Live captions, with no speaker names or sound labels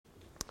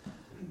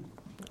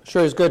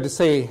Sure is good to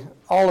see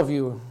all of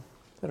you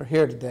that are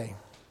here today.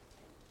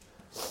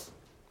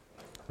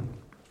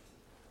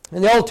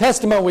 In the Old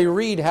Testament, we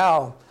read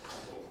how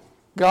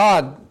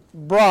God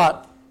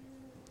brought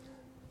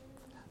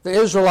the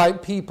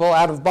Israelite people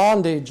out of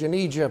bondage in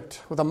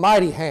Egypt with a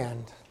mighty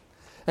hand.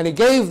 And He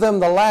gave them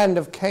the land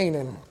of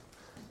Canaan.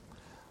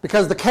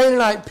 Because the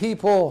Canaanite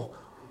people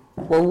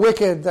were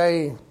wicked,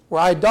 they were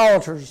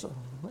idolaters.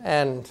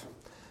 And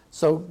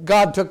so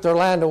God took their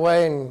land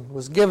away and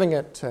was giving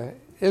it to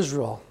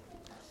Israel.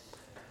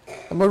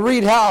 And we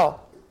read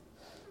how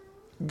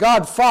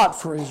God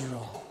fought for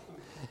Israel.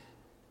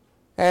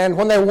 And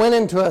when they went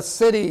into a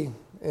city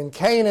in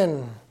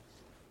Canaan,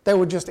 they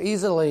would just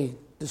easily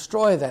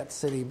destroy that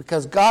city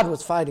because God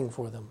was fighting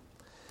for them.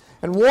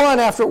 And one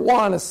after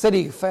one, a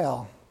city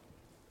fell.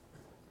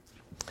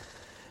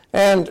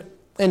 And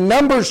in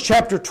Numbers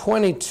chapter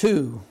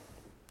 22,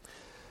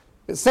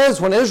 it says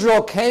when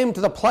Israel came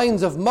to the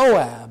plains of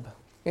Moab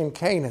in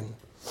Canaan,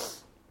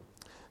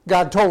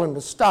 God told him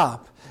to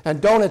stop and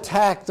don't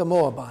attack the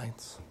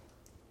Moabites.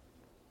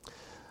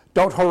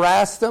 Don't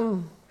harass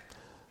them.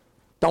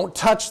 Don't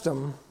touch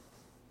them.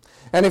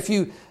 And if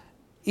you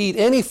eat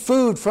any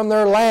food from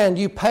their land,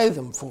 you pay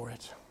them for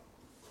it.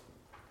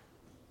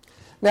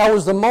 Now,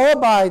 was the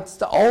Moabites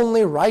the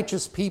only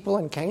righteous people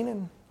in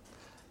Canaan?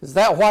 Is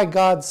that why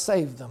God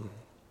saved them?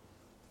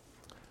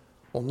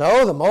 Well,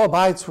 no, the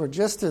Moabites were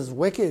just as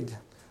wicked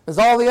as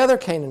all the other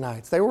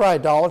Canaanites. They were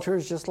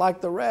idolaters just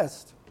like the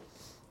rest.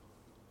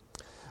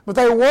 But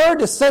they were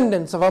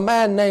descendants of a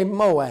man named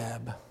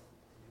Moab.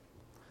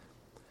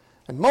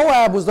 And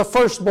Moab was the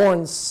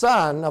firstborn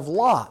son of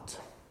Lot.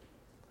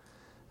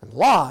 And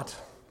Lot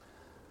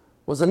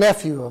was a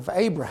nephew of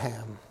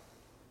Abraham.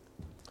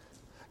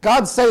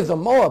 God saved the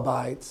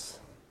Moabites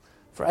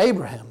for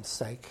Abraham's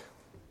sake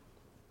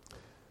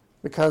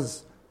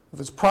because of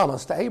His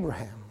promise to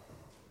Abraham.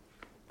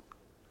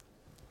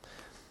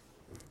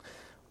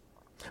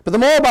 But the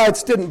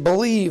Moabites didn't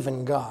believe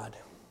in God.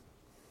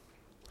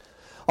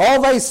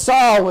 All they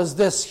saw was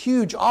this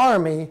huge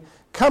army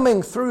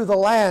coming through the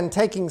land,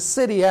 taking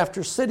city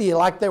after city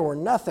like they were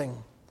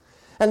nothing.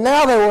 And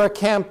now they were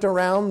camped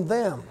around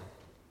them.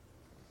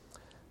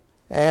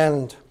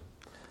 And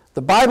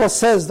the Bible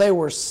says they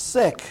were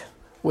sick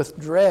with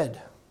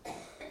dread.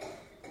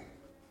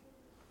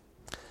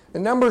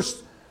 In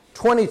Numbers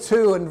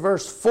 22 and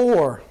verse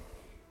 4,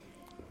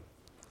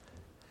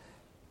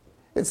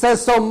 it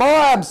says, "So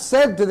Moab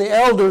said to the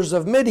elders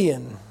of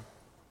Midian,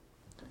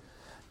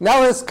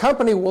 'Now this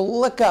company will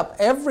lick up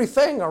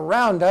everything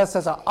around us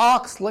as an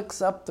ox licks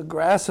up the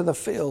grass of the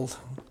field.'"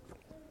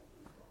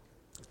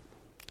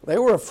 They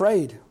were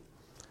afraid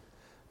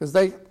because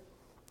they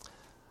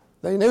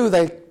knew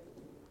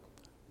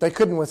they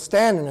couldn't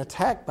withstand an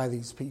attack by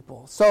these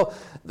people. So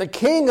the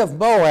king of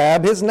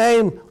Moab, his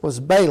name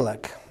was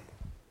Balak.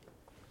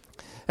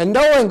 And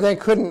knowing they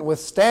couldn't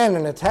withstand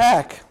an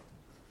attack,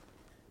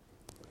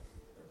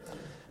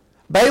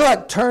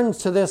 Balak turns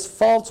to this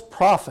false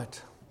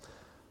prophet,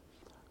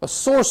 a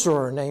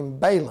sorcerer named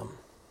Balaam,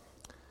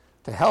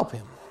 to help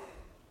him.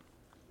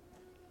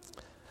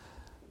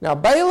 Now,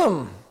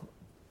 Balaam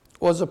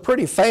was a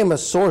pretty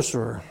famous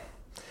sorcerer.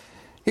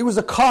 He was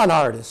a con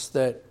artist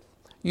that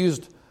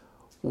used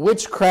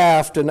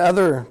witchcraft and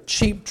other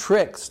cheap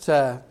tricks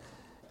to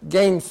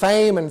gain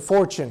fame and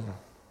fortune.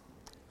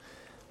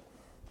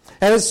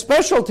 And his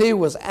specialty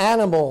was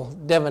animal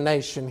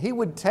divination. He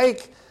would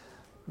take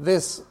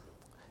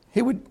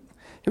He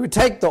would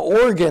take the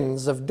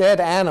organs of dead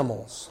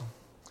animals,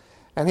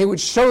 and he would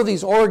show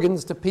these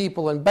organs to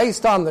people, and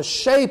based on the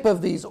shape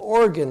of these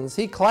organs,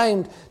 he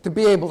claimed to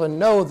be able to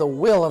know the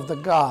will of the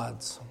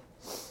gods.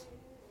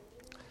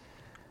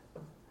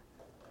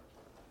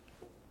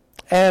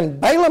 And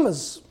Balaam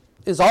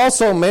is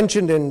also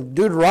mentioned in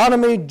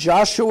Deuteronomy,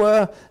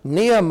 Joshua,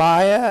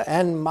 Nehemiah,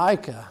 and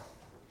Micah.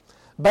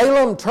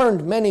 Balaam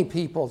turned many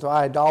people to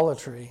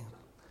idolatry.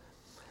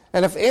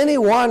 And if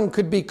anyone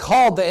could be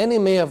called the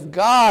enemy of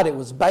God, it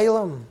was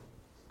Balaam.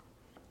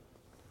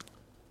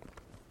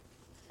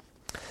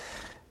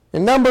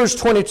 In Numbers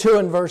 22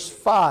 and verse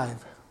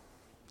 5,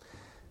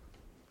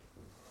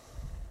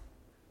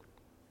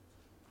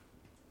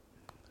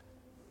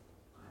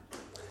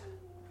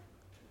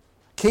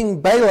 King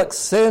Balak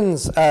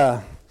sends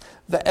the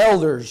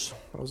elders.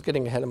 I was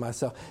getting ahead of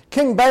myself.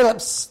 King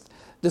Balak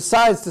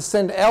decides to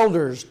send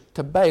elders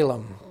to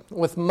Balaam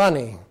with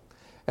money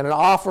and an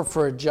offer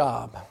for a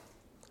job.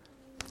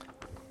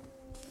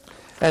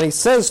 And he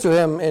says to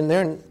him in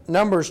their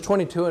Numbers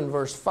 22 and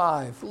verse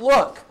 5,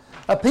 "Look,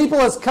 a people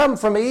has come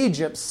from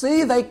Egypt.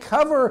 See, they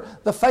cover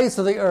the face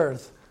of the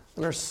earth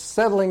and are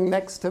settling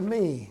next to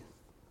me.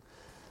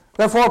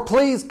 Therefore,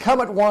 please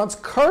come at once,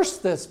 curse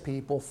this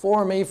people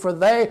for me, for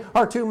they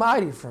are too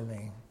mighty for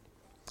me.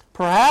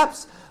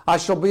 Perhaps I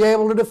shall be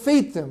able to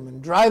defeat them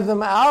and drive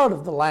them out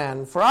of the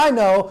land. For I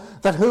know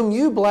that whom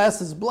you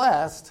bless is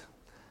blessed,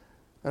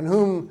 and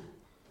whom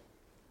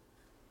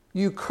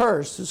you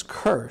curse is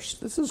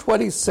cursed." This is what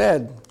he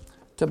said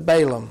to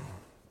Balaam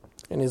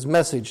in his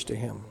message to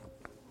him.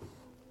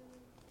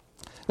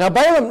 Now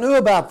Balaam knew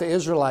about the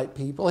Israelite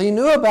people. He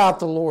knew about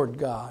the Lord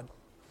God.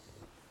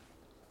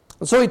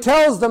 And so he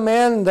tells the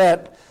men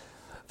that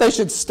they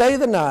should stay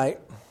the night,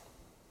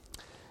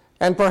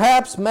 and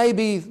perhaps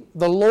maybe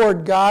the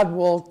Lord God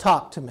will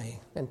talk to me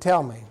and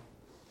tell me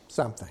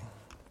something.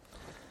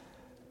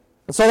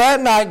 And so that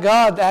night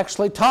God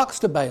actually talks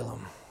to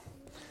Balaam.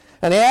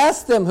 And he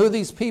asks them who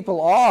these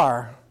people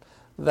are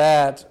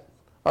that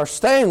are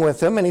staying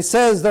with him. And he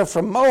says they're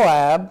from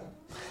Moab.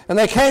 And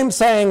they came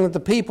saying that the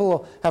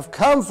people have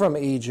come from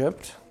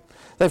Egypt.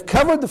 They've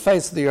covered the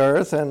face of the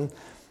earth. And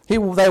they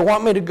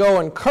want me to go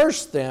and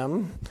curse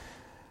them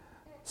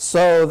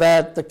so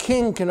that the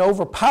king can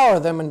overpower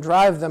them and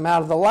drive them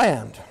out of the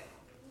land.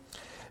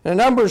 In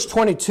Numbers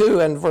 22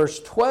 and verse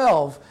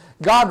 12,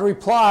 God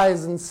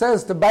replies and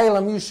says to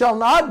Balaam, "You shall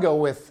not go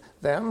with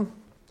them.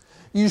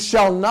 You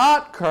shall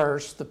not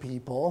curse the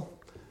people,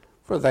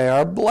 for they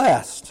are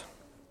blessed."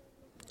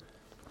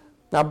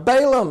 Now,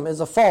 Balaam is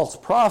a false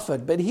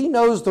prophet, but he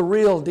knows the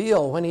real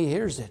deal when he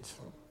hears it.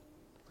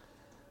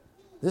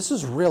 This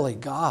is really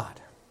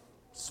God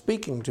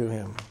speaking to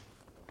him.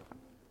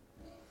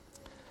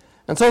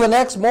 And so the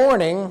next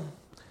morning,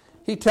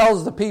 he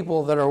tells the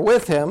people that are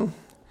with him,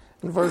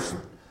 in verse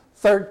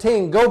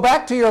 13, "Go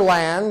back to your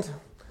land,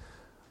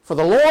 for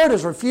the Lord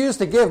has refused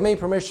to give me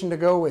permission to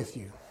go with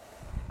you."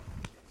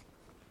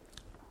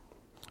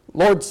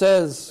 Lord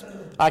says,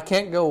 "I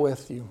can't go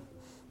with you."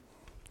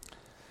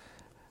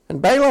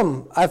 And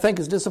Balaam, I think,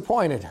 is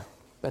disappointed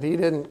that he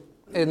didn't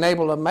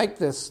able to make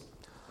this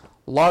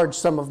large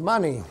sum of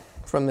money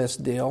from this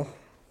deal.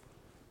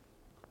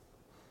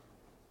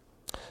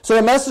 So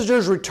the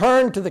messengers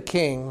return to the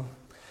king,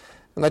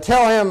 and they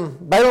tell him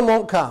Balaam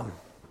won't come.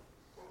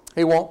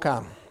 He won't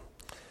come.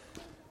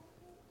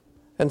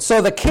 And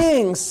so the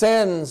king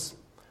sends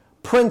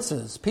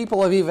princes,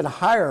 people of even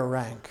higher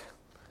rank,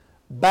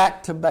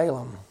 back to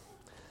Balaam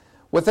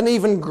with an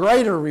even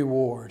greater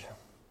reward.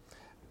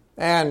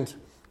 And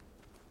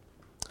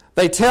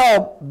they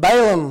tell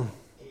Balaam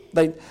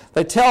that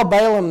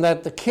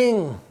the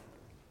king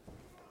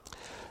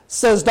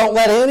says, "Don't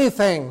let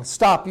anything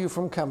stop you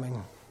from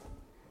coming.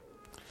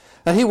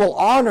 That he will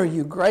honor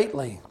you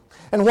greatly.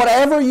 And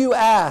whatever you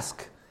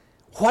ask,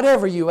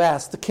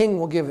 the king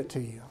will give it to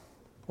you.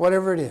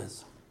 Whatever it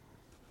is.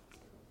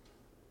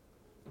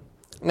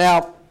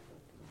 Now,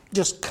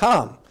 just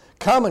come.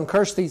 Come and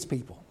curse these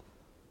people."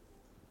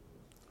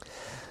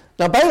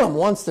 Now, Balaam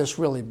wants this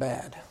really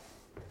bad.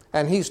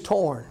 And he's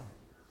torn.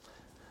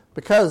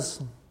 Because,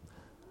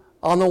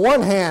 on the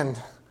one hand,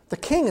 the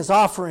king is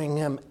offering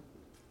him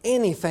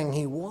anything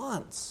he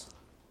wants.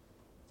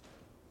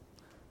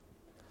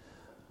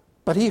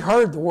 But he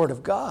heard the word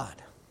of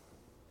God.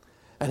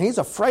 And he's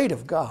afraid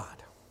of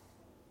God.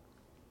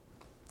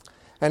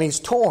 And he's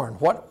torn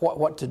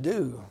what to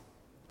do.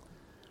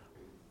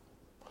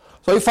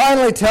 So he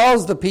finally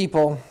tells the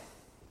people,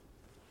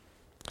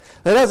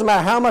 "It doesn't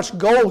matter how much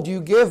gold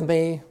you give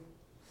me,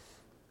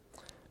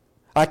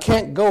 I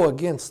can't go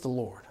against the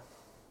Lord.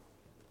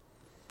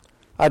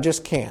 I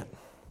just can't.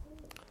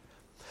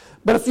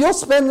 But if you'll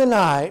spend the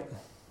night,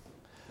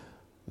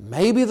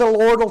 maybe the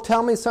Lord will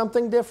tell me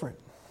something different."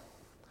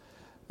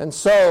 And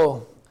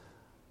so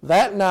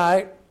that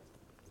night,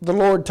 the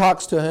Lord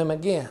talks to him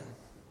again.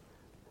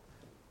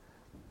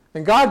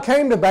 And God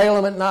came to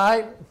Balaam at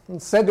night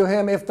and said to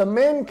him, "If the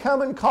men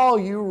come and call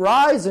you,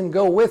 rise and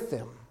go with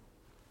them.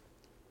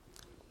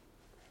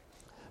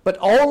 But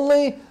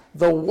only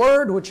the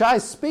word which I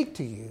speak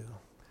to you,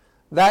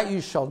 that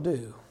you shall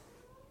do."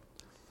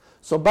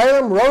 So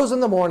Balaam rose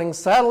in the morning,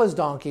 saddled his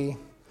donkey,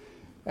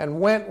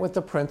 and went with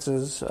the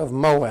princes of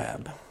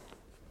Moab.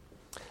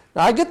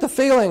 Now I get the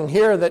feeling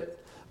here that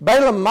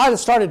Balaam might have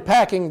started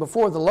packing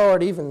before the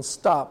Lord even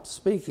stopped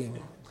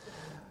speaking,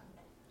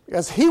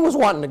 because he was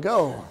wanting to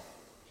go.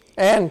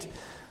 And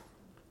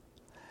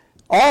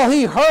all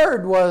he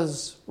heard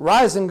was,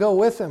 "Rise and go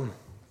with him."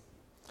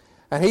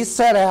 And he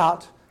set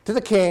out to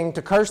the king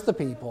to curse the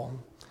people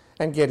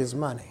and get his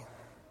money.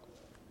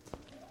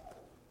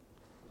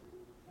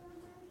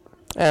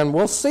 And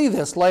we'll see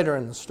this later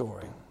in the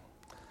story.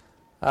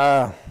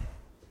 But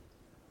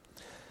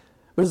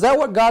is that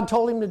what God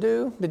told him to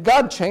do? Did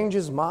God change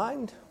his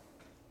mind?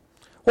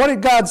 What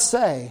did God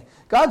say?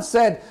 God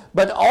said,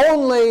 "But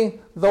only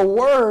the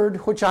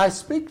word which I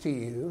speak to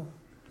you,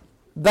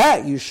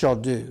 that you shall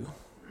do."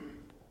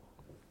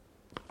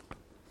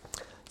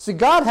 See,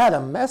 God had a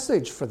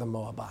message for the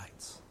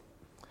Moabites.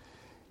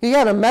 He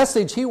had a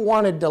message he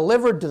wanted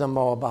delivered to the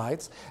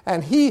Moabites,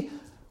 and he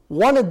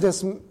wanted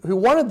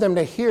them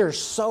to hear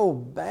so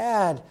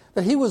bad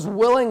that he was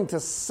willing to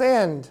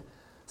send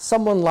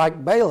someone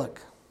like Balaam,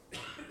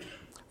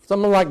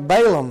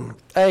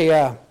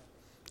 a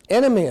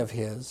enemy of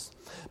his,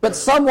 but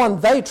someone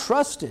they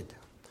trusted,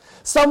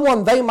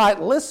 someone they might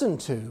listen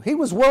to. He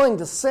was willing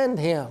to send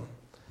him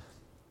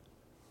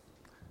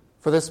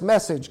for this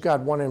message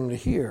God wanted him to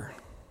hear.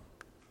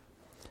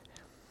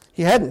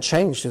 He hadn't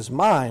changed his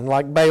mind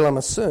like Balaam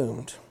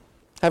assumed.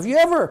 Have you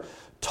ever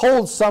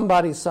told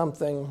somebody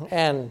something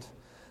and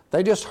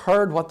they just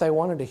heard what they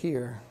wanted to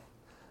hear?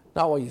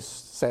 not what you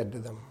said to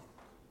them.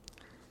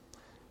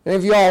 Any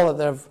of you all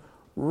that have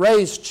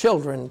raised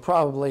children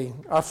probably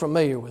are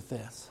familiar with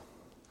this.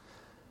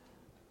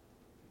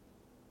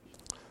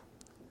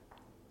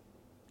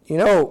 You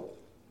know,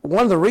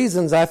 one of the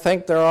reasons I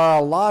think there are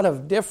a lot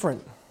of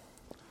different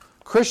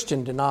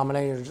Christian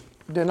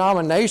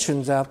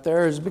denominations out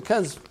there is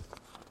because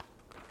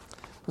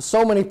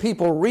so many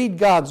people read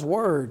God's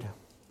Word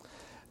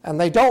and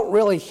they don't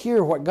really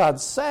hear what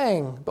God's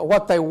saying, but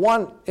what they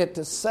want it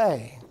to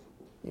say,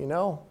 you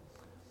know?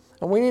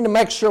 And we need to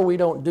make sure we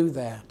don't do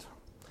that.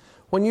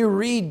 When you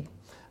read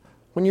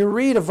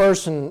a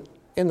verse in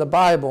the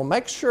Bible,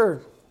 make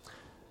sure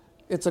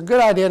it's a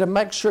good idea to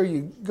make sure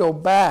you go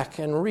back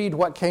and read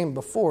what came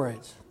before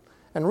it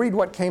and read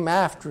what came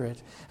after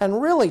it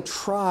and really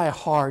try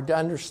hard to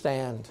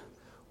understand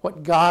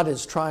what God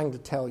is trying to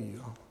tell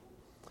you.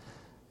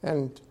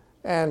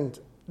 And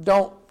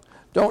don't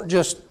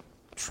just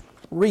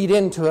read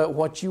into it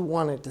what you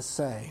want it to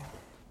say.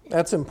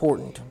 That's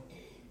important.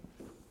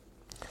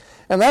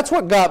 And that's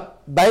what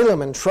got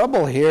Balaam in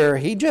trouble here.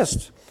 He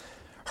just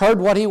heard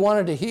what he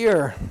wanted to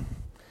hear,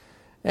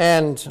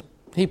 and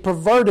he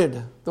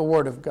perverted the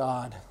Word of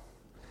God.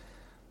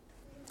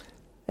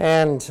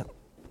 And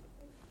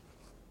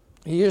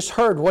he just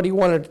heard what he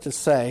wanted to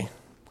say.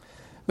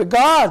 But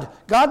God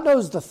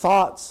knows the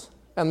thoughts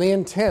and the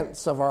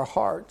intents of our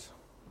heart.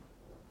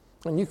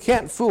 And you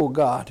can't fool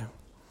God.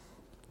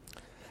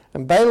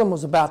 And Balaam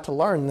was about to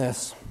learn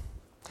this.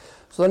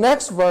 So the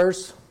next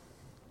verse,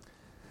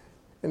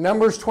 in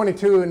Numbers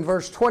 22, in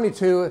verse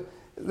 22,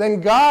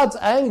 then God's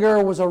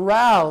anger was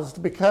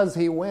aroused because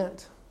he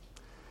went.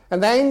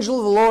 And the angel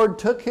of the Lord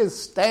took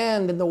his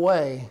stand in the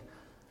way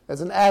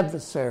as an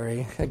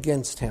adversary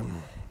against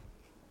him.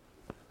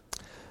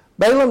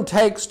 Balaam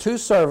takes 2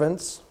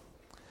 servants,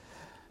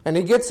 and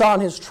he gets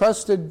on his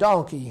trusted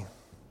donkey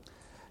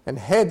and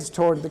heads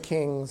toward the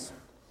king's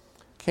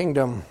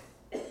kingdom.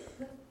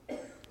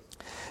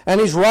 And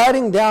he's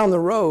riding down the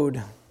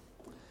road,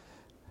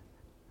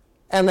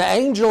 and the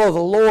angel of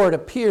the Lord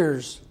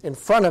appears in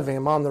front of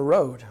him on the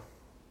road.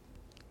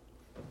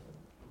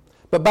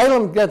 But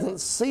Balaam doesn't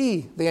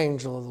see the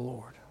angel of the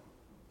Lord,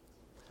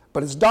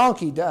 but his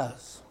donkey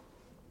does.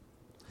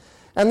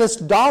 And this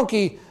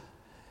donkey,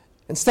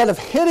 instead of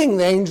hitting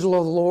the angel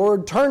of the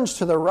Lord, turns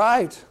to the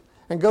right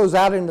and goes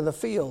out into the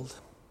field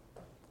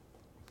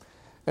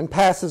and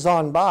passes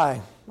on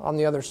by on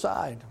the other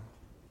side.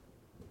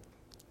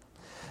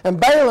 And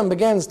Balaam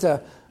begins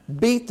to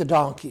beat the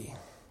donkey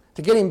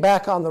to get him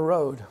back on the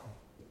road.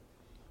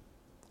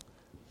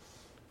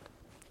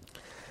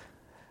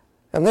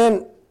 And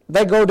then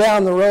they go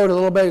down the road a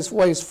little bit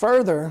ways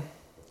further,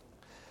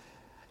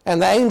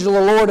 and the angel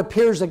of the Lord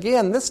appears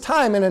again, this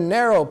time in a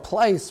narrow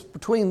place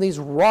between these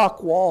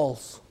rock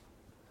walls.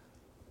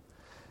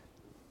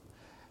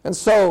 And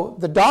so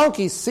the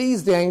donkey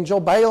sees the angel,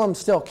 Balaam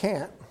still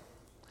can't.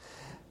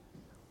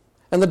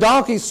 And the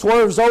donkey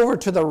swerves over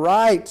to the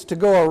right to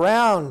go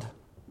around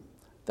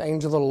the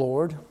angel of the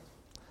Lord.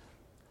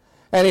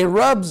 And he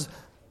rubs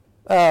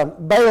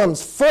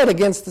Balaam's foot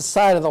against the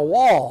side of the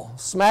wall,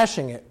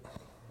 smashing it.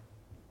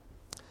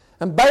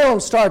 And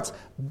Balaam starts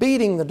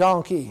beating the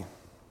donkey.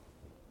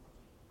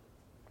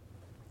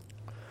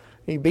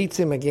 He beats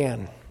him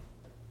again.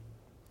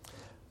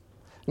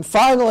 And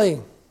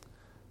finally,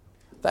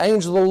 the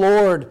angel of the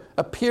Lord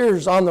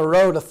appears on the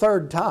road a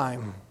 3rd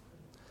time.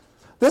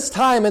 This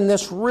time in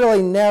this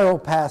really narrow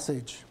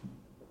passage.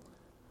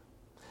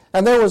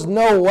 And there was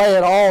no way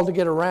at all to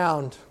get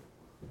around.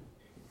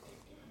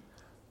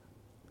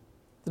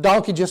 The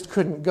donkey just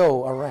couldn't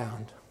go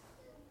around.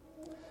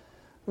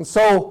 And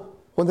so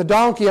when the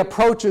donkey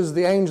approaches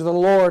the angel of the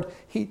Lord,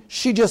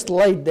 she just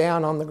laid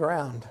down on the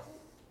ground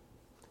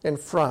in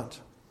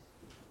front.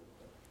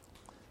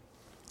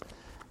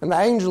 And the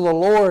angel of the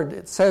Lord,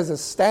 it says,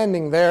 is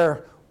standing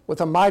there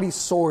with a mighty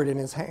sword in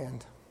his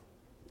hand.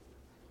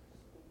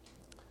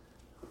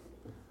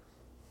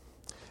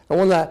 And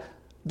when the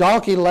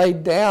donkey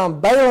laid down,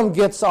 Balaam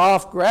gets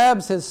off,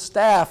 grabs his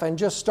staff, and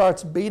just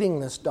starts beating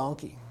this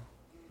donkey.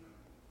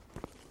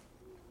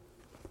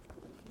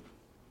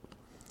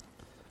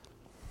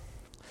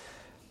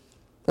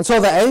 And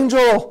so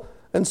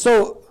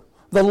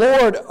the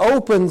Lord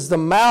opens the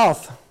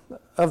mouth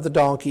of the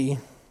donkey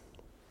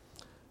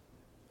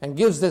and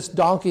gives this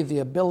donkey the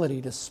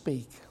ability to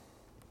speak.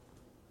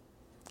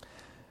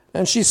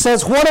 And she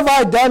says, "What have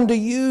I done to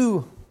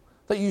you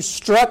that you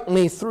struck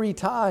me 3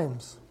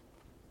 times?"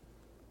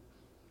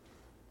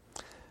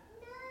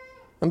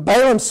 And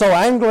Balaam's so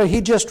angry, he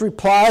just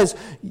replies,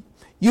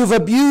 "You've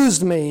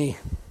abused me.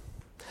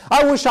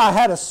 I wish I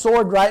had a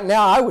sword right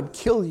now. I would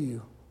kill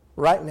you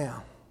right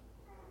now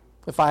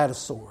if I had a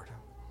sword."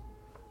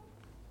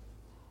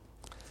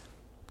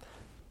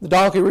 The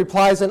donkey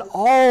replies, "In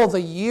all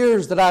the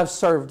years that I've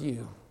served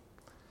you,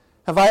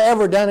 have I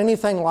ever done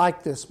anything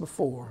like this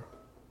before?"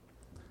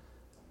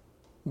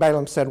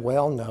 Balaam said,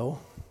 "Well, no.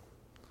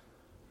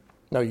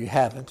 No, you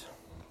haven't."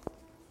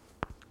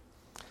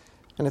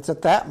 And it's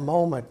at that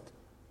moment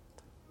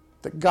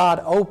that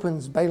God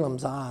opens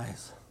Balaam's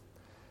eyes.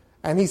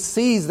 And he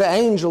sees the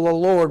angel of the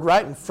Lord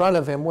right in front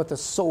of him with a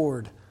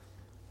sword.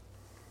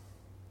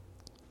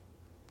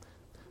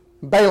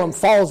 Balaam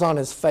falls on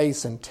his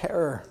face in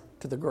terror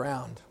to the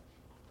ground.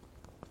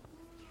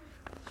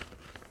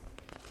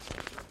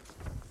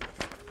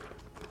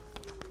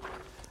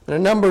 And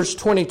in Numbers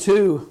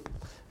 22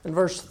 and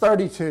verse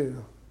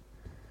 32,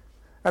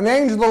 and the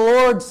angel of the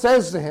Lord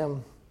says to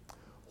him,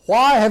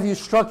 "Why have you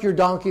struck your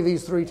donkey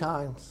these 3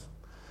 times?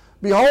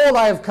 Behold,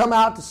 I have come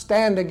out to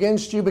stand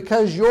against you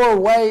because your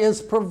way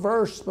is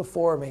perverse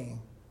before me.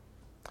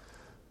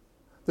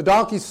 The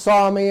donkey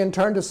saw me and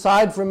turned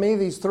aside from me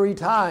these 3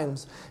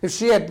 times. If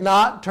she had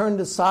not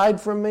turned aside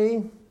from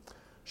me,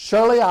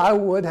 surely I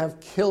would have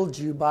killed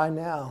you by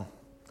now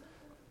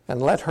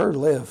and let her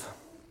live."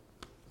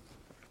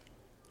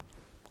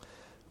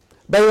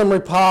 Balaam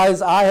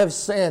replies, "I have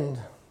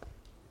sinned.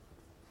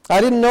 I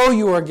didn't know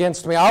you were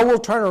against me. I will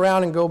turn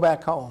around and go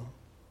back home."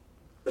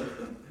 But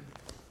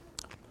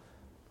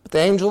the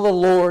angel of the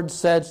Lord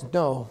said,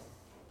 "No.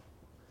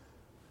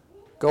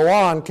 Go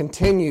on,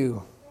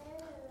 continue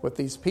with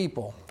these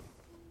people.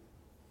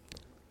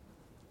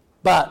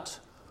 But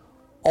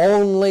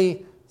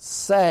only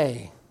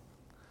say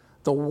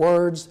the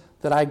words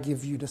that I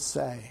give you to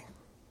say.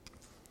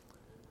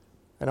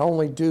 And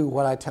only do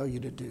what I tell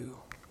you to do."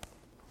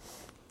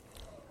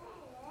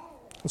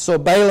 And so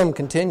Balaam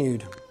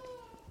continued.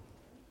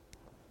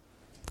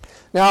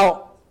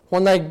 Now,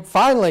 when they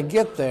finally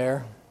get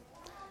there,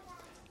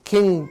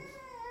 King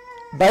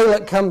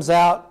Balak comes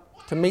out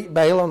to meet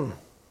Balaam.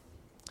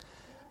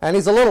 And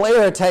he's a little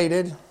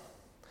irritated.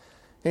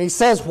 And he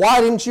says,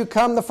 "Why didn't you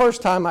come the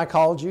first time I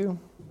called you?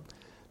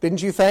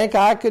 Didn't you think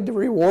I could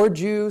reward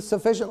you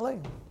sufficiently?"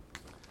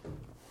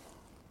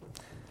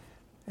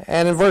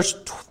 And in verse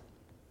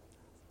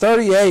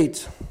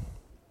 38,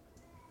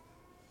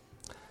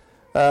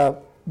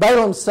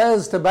 Balaam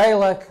says to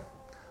Balak,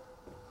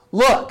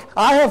 "Look,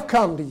 I have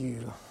come to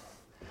you.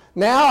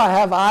 Now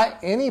have I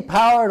any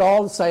power at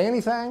all to say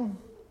anything?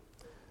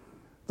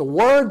 The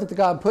word that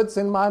God puts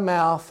in my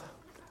mouth,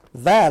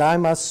 that I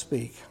must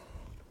speak."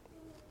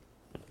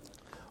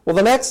 Well,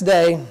 the next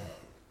day,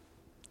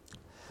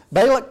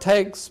 Balak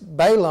takes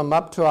Balaam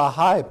up to a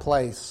high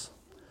place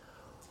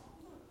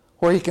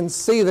where he can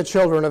see the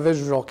children of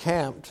Israel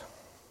camped.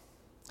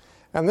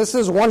 And this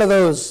is one of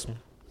those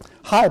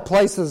high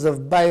places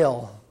of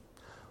Baal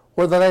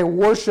where they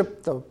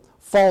worship the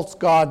false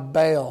god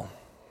Baal.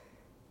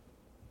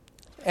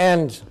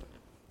 And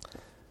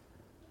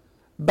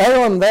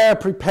Balaam there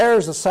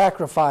prepares a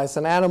sacrifice,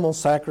 an animal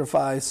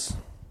sacrifice.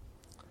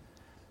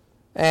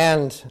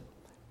 And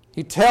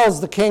he tells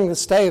the king to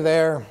stay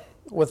there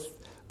with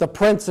the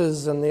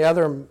princes and the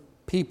other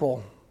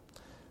people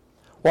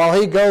while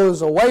he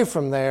goes away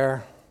from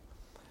there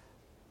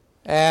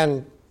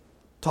and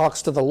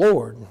talks to the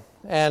Lord.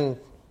 And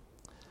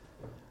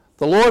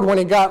the Lord, when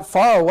he got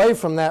far away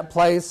from that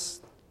place,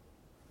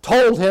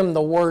 told him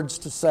the words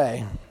to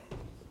say.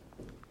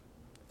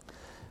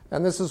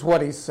 And this is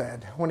what he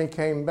said when he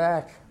came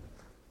back.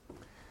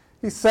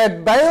 He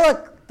said,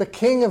 "Balak, the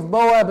king of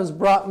Moab, has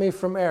brought me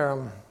from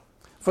Aram,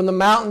 from the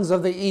mountains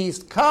of the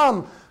east.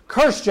 Come,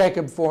 curse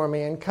Jacob for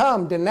me, and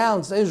come,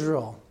 denounce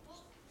Israel."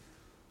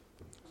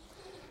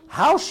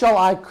 How shall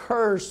I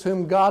curse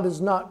whom God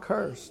has not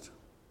cursed?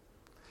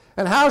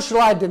 And how shall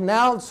I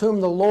denounce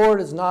whom the Lord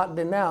has not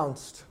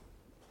denounced?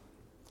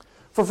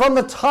 For from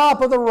the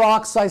top of the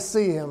rocks I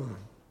see him,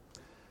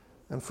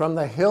 and from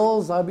the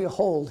hills I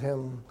behold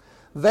him.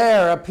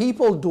 There, a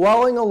people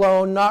dwelling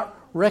alone, not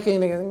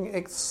reckoning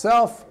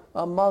itself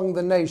among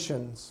the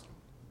nations.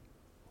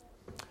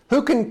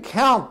 Who can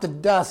count the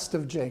dust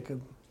of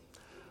Jacob,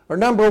 or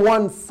number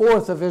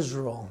 1/4 of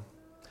Israel?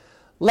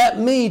 Let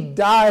me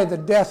die the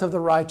death of the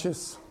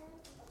righteous,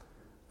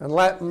 and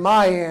let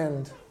my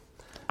end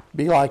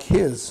be like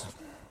his.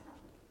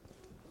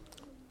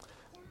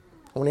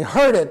 When he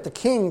heard it, the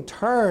king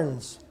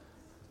turns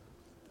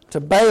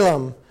to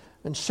Balaam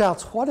and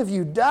shouts, "What have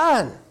you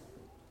done?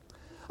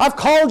 I've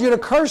called you to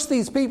curse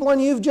these people,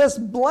 and you've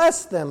just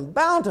blessed them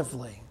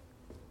bountifully."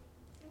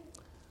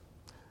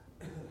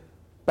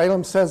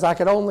 Balaam says, "I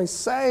could only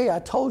say, I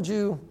told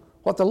you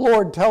what the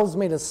Lord tells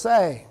me to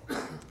say."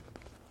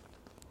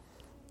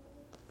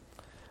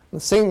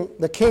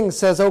 The king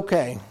says,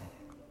 "Okay.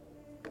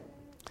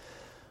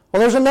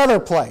 Well, there's another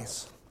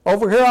place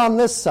over here on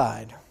this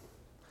side.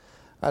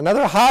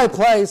 Another high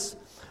place.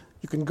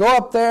 You can go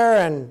up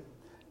there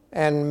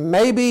and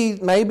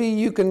maybe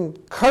you can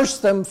curse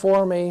them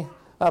for me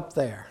up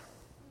there."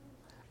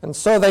 And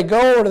so they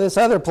go over to this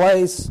other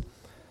place.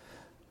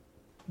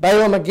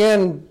 Balaam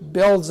again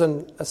builds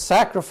a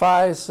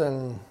sacrifice,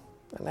 and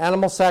an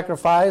animal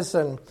sacrifice,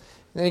 and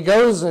he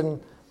goes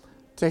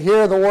to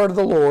hear the word of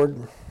the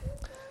Lord.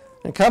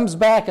 And comes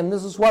back, and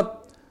this is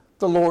what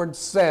the Lord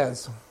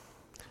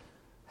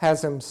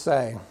has him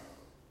say.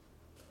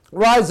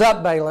 "Rise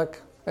up,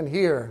 Balak, and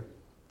hear.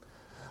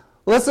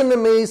 Listen to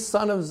me,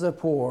 son of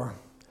Zippor.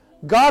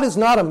 God is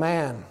not a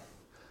man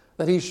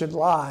that he should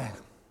lie,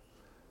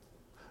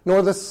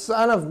 nor the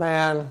son of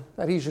man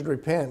that he should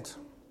repent.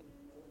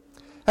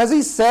 Has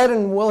he said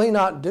and will he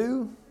not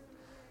do?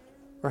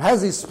 Or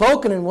has he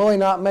spoken and will he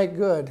not make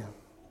good?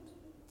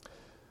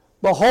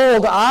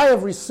 Behold, I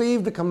have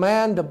received the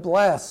command to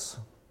bless.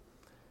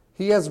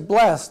 He has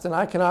blessed, and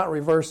I cannot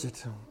reverse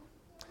it.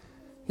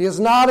 He has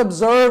not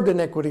observed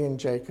iniquity in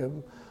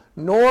Jacob,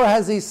 nor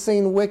has he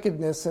seen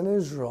wickedness in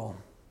Israel.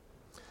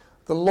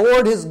 The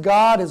Lord his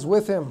God is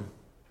with him,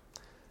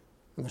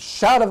 and the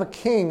shout of a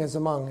king is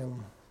among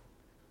him.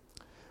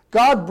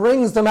 God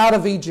brings them out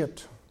of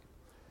Egypt.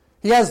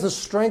 He has the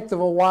strength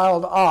of a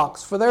wild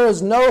ox, for there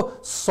is no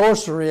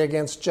sorcery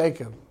against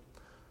Jacob,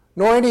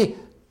 nor any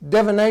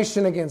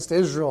divination against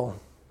Israel.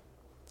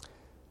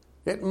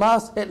 It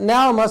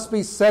now must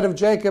be said of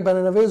Jacob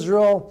and of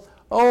Israel,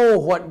 oh,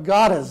 what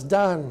God has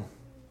done.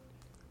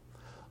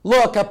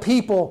 Look, a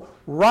people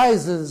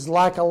rises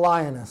like a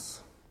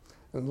lioness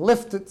and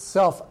lifts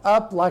itself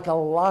up like a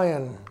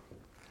lion.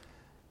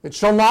 It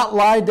shall not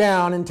lie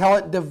down until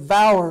it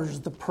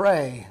devours the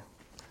prey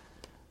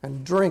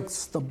and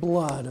drinks the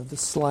blood of the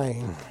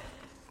slain.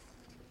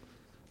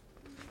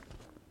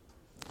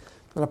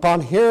 And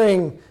upon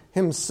hearing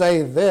him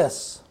say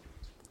this,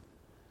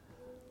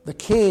 the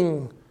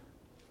king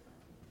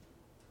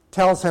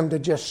tells him to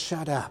just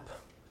shut up.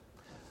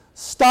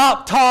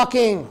 Stop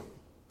talking.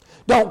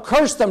 Don't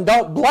curse them.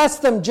 Don't bless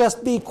them.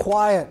 Just be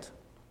quiet.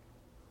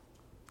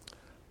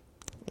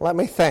 Let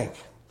me think.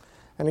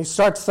 And he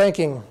starts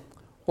thinking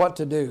what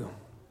to do.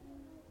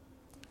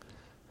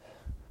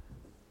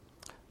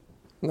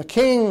 And the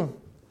king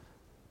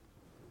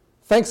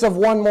thinks of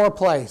one more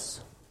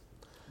place.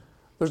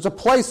 There's a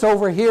place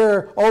over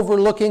here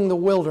overlooking the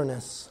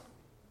wilderness.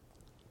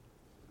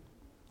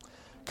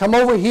 Come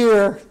over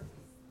here.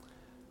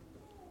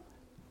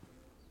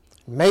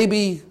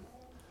 Maybe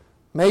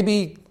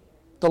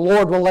the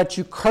Lord will let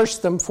you curse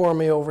them for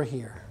me over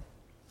here.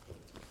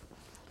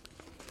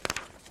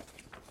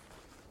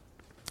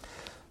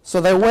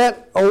 So they went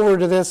over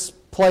to this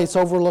place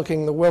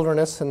overlooking the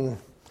wilderness, and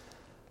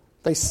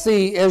they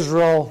see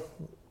Israel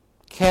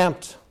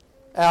camped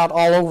out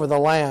all over the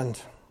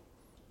land.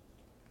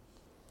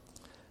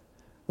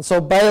 And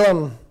so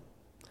Balaam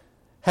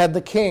had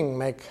the king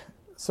make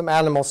some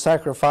animal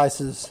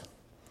sacrifices.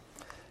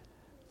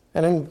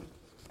 And in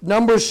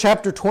Numbers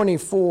chapter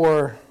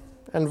 24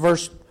 and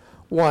verse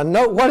 1,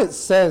 note what it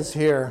says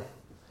here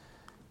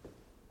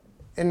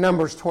in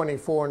Numbers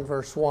 24 and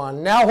verse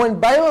 1. Now when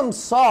Balaam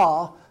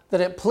saw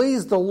that it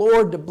pleased the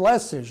Lord to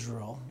bless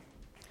Israel,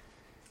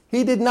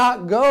 he did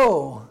not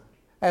go,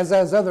 as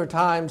other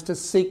times, to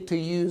seek to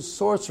use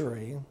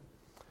sorcery,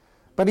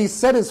 but he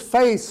set his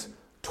face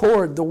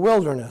toward the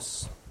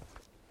wilderness.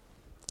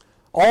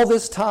 All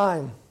this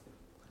time,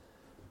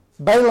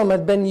 Balaam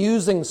had been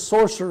using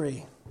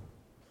sorcery.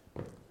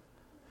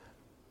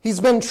 He's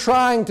been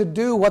trying to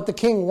do what the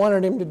king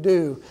wanted him to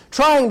do,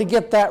 trying to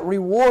get that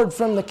reward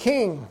from the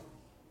king.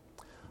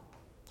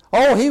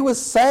 Oh, he was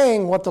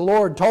saying what the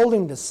Lord told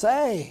him to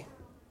say.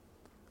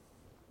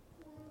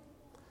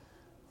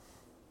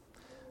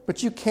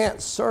 But you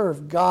can't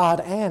serve God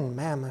and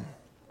mammon.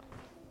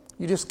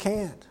 You just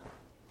can't.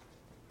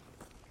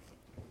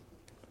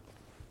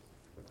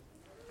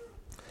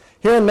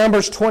 Here in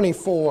Numbers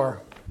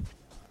 24,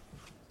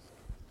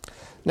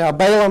 now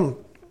Balaam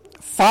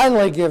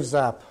finally gives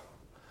up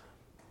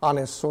on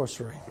his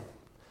sorcery.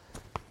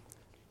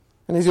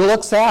 And as he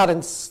looks out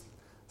and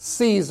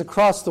sees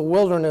across the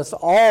wilderness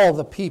all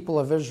the people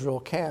of Israel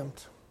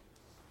camped,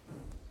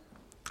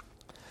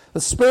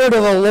 the Spirit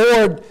of the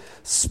Lord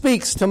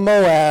speaks to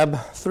Moab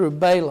through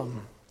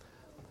Balaam.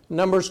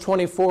 Numbers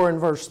 24 and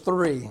verse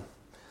 3.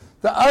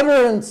 The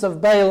utterance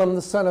of Balaam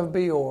the son of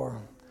Beor,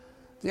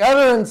 the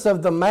utterance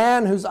of the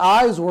man whose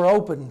eyes were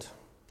opened,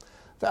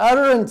 the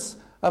utterance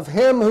of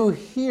him who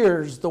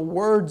hears the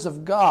words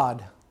of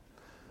God,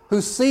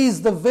 who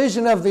sees the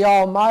vision of the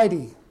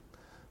Almighty,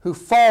 who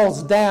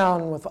falls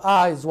down with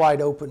eyes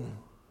wide open.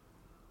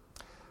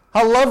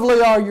 How lovely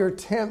are your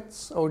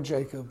tents, O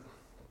Jacob,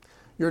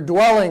 your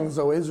dwellings,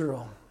 O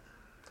Israel.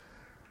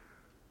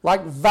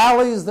 Like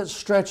valleys that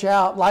stretch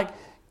out, like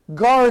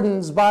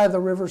gardens by the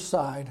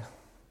riverside,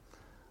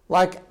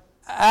 like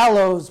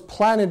aloes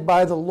planted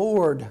by the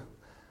Lord,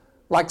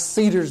 like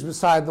cedars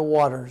beside the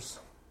waters.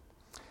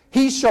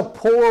 He shall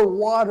pour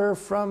water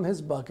from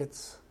his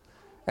buckets,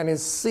 and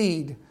his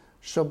seed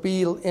shall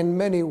be in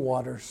many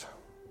waters.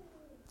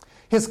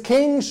 His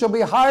king shall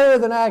be higher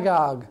than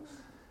Agag,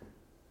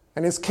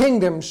 and his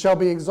kingdom shall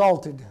be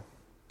exalted.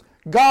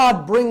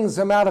 God brings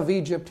him out of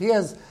Egypt. He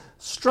has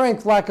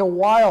strength like a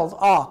wild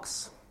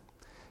ox.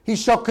 He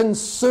shall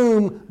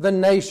consume the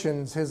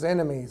nations, his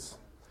enemies.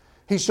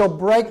 He shall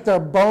break their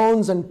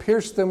bones and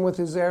pierce them with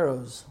his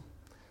arrows.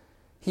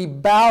 He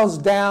bows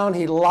down,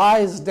 he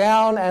lies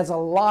down as a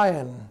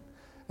lion,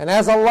 and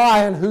as a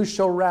lion who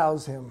shall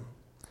rouse him?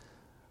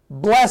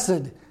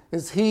 Blessed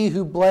is he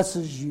who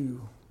blesses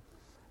you,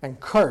 and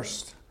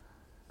cursed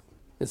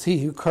is he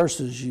who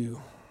curses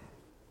you.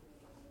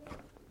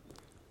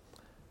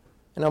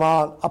 And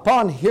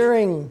upon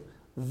hearing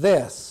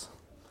this,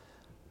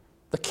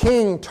 the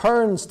king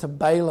turns to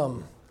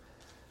Balaam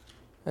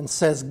and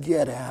says,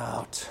 "Get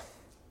out.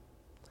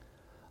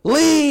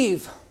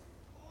 Leave.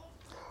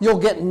 You'll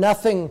get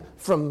nothing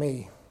from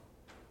me."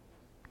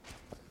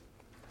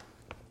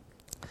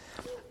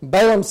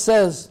 Balaam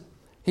says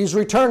he's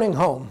returning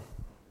home.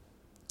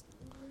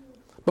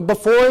 But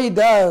before he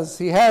does,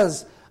 he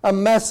has a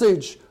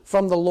message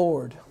from the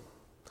Lord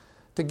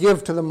to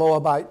give to the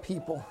Moabite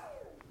people.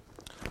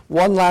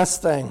 One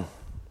last thing.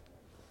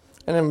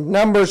 And in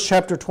Numbers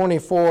chapter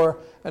 24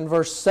 and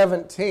verse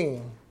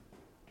 17,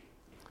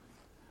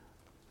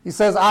 he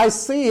says, "I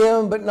see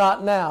him, but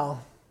not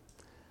now.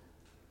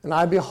 And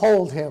I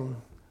behold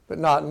him, but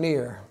not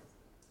near.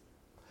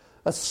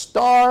 A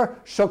star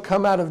shall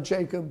come out of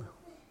Jacob.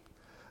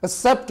 A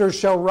scepter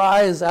shall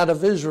rise out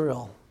of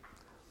Israel,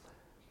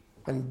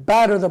 and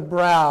batter the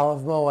brow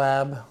of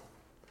Moab,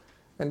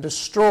 and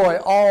destroy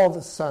all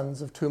the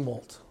sons of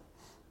tumult.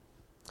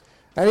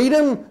 And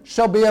Edom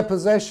shall be a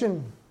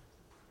possession.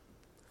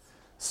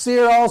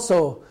 Seir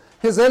also,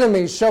 his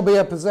enemies, shall be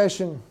a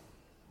possession,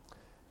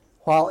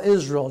 while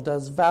Israel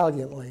does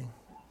valiantly.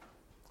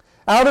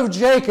 Out of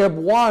Jacob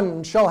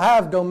one shall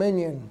have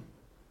dominion,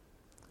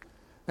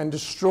 and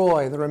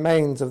destroy the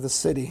remains of the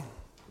city."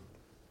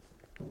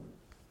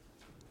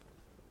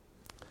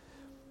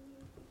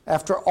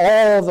 After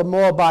all the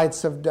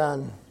Moabites have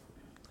done,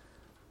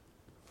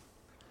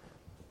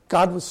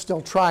 God was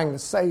still trying to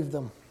save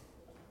them.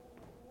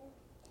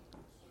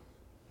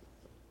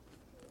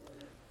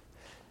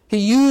 He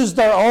used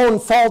their own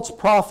false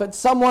prophet,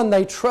 someone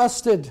they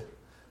trusted,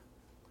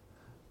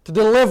 to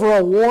deliver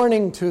a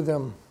warning to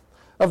them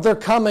of their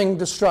coming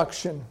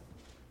destruction,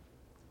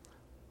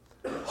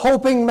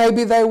 hoping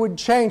maybe they would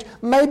change,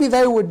 maybe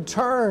they would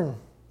turn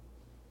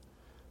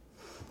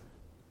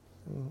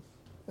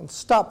and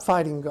stop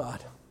fighting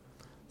God.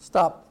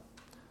 Stop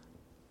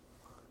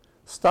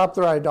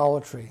their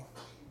idolatry.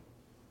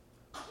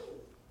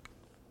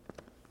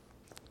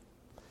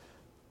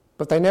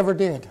 But they never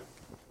did.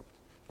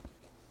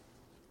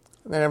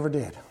 They never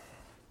did.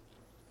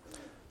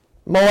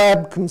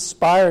 Moab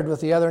conspired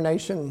with the other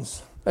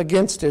nations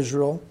against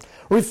Israel,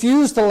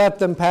 refused to let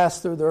them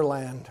pass through their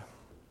land.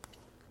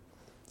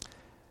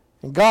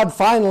 And God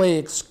finally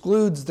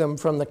excludes them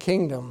from the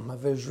kingdom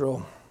of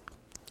Israel,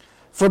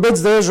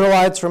 forbids the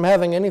Israelites from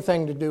having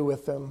anything to do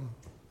with them.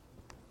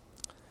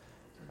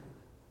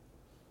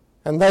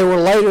 And they were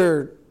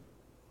later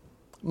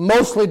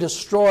mostly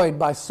destroyed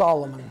by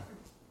Solomon.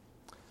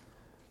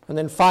 And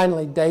then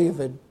finally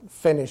David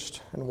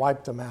finished and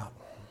wiped them out.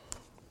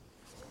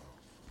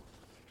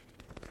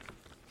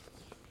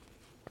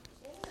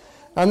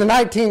 In the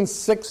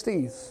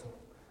 1960s,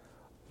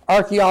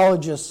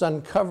 archaeologists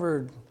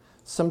uncovered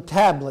some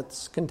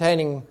tablets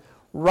containing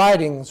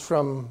writings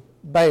from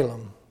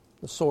Balaam,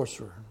 the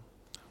sorcerer.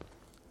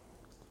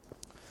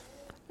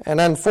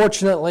 And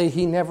unfortunately,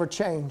 he never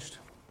changed.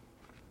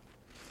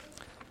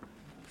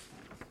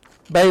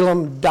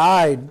 Balaam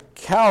died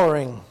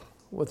cowering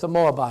with the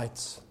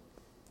Moabites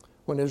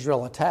when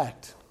Israel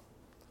attacked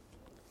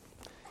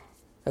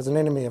as an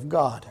enemy of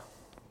God.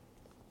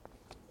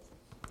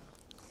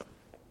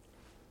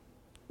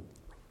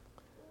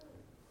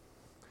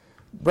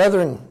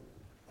 Brethren,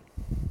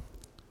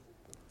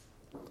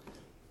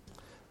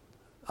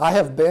 I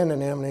have been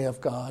an enemy of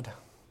God.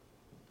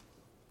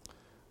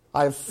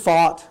 I have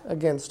fought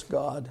against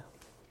God.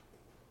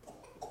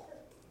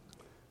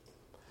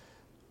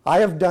 I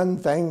have done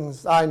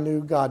things I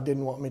knew God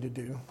didn't want me to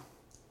do.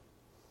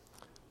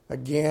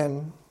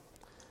 Again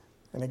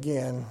and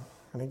again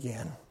and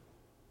again.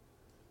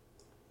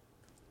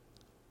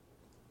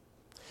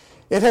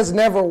 It has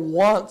never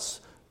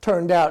once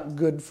turned out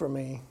good for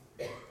me.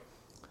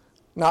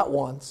 Not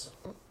once.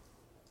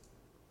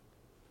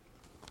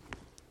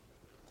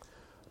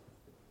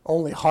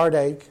 Only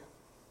heartache,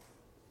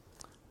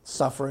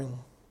 suffering,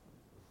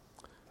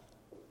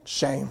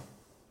 shame.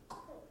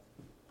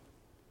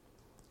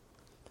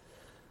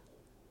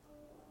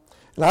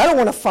 And I don't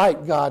want to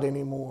fight God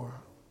anymore.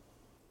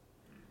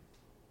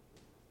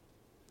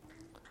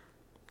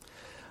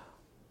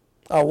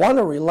 I want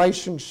a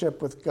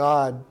relationship with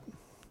God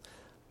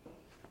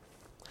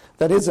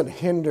that isn't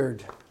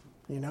hindered,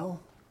 you know?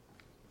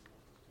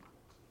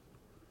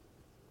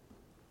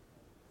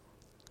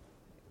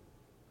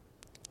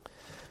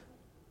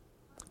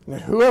 And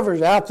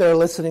whoever's out there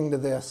listening to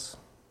this,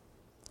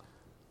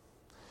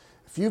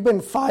 if you've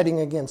been fighting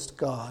against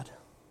God,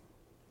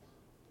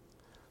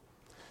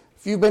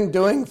 if you've been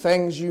doing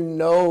things you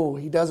know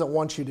He doesn't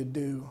want you to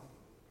do,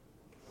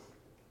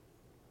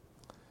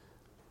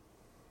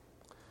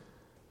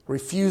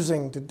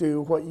 refusing to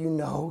do what you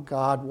know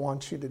God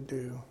wants you to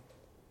do,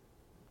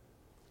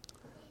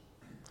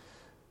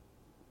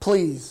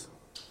 please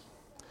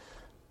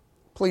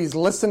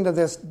listen to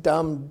this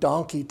dumb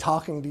donkey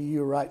talking to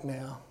you right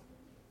now.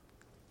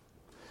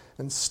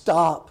 And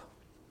stop.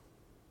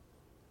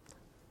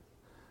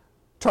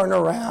 Turn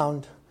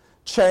around.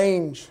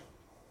 Change.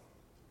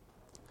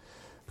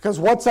 Because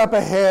what's up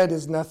ahead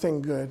is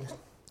nothing good.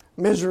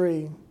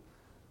 Misery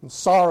and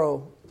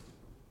sorrow.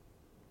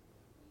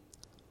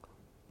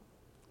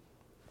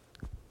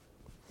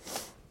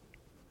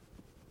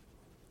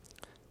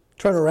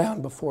 Turn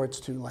around before it's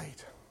too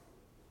late.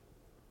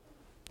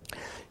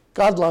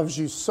 God loves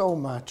you so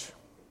much.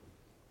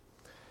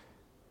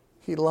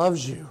 He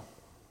loves you.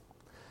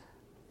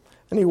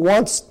 And He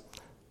wants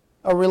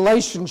a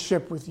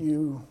relationship with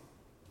you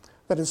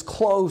that is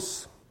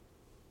close.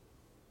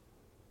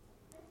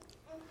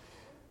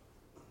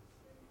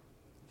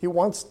 He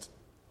wants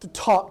to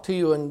talk to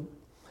you and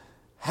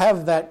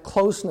have that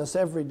closeness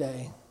every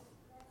day.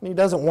 And He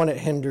doesn't want it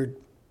hindered.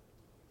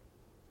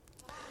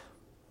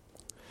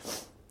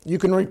 You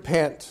can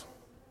repent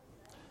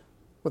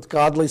with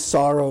godly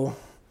sorrow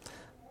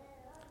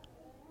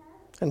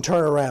and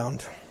turn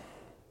around.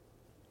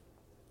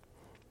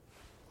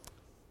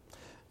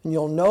 And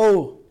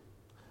you'll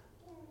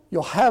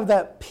have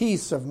that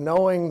peace of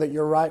knowing that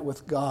you're right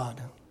with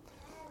God.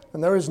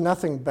 And there is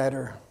nothing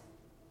better.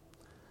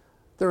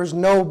 There is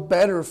no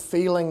better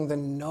feeling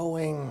than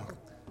knowing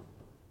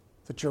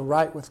that you're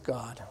right with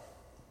God.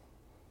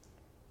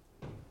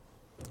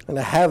 And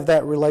to have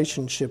that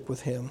relationship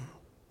with Him.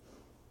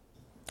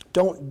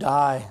 Don't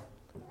die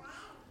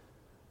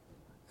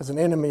as an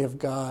enemy of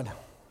God.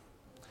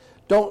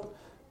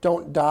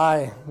 Don't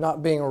die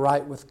not being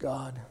right with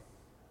God.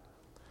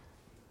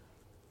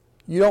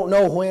 You don't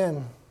know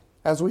when.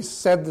 As we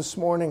said this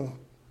morning,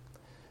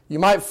 you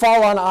might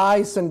fall on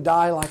ice and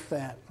die like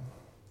that.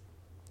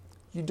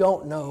 You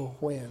don't know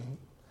when.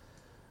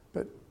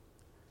 But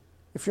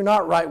if you're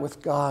not right with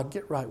God,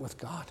 get right with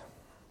God.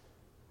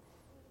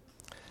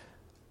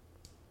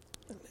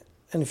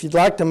 And if you'd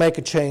like to make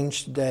a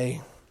change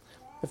today,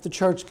 if the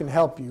church can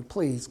help you,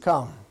 please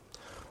come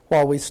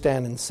while we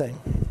stand and sing.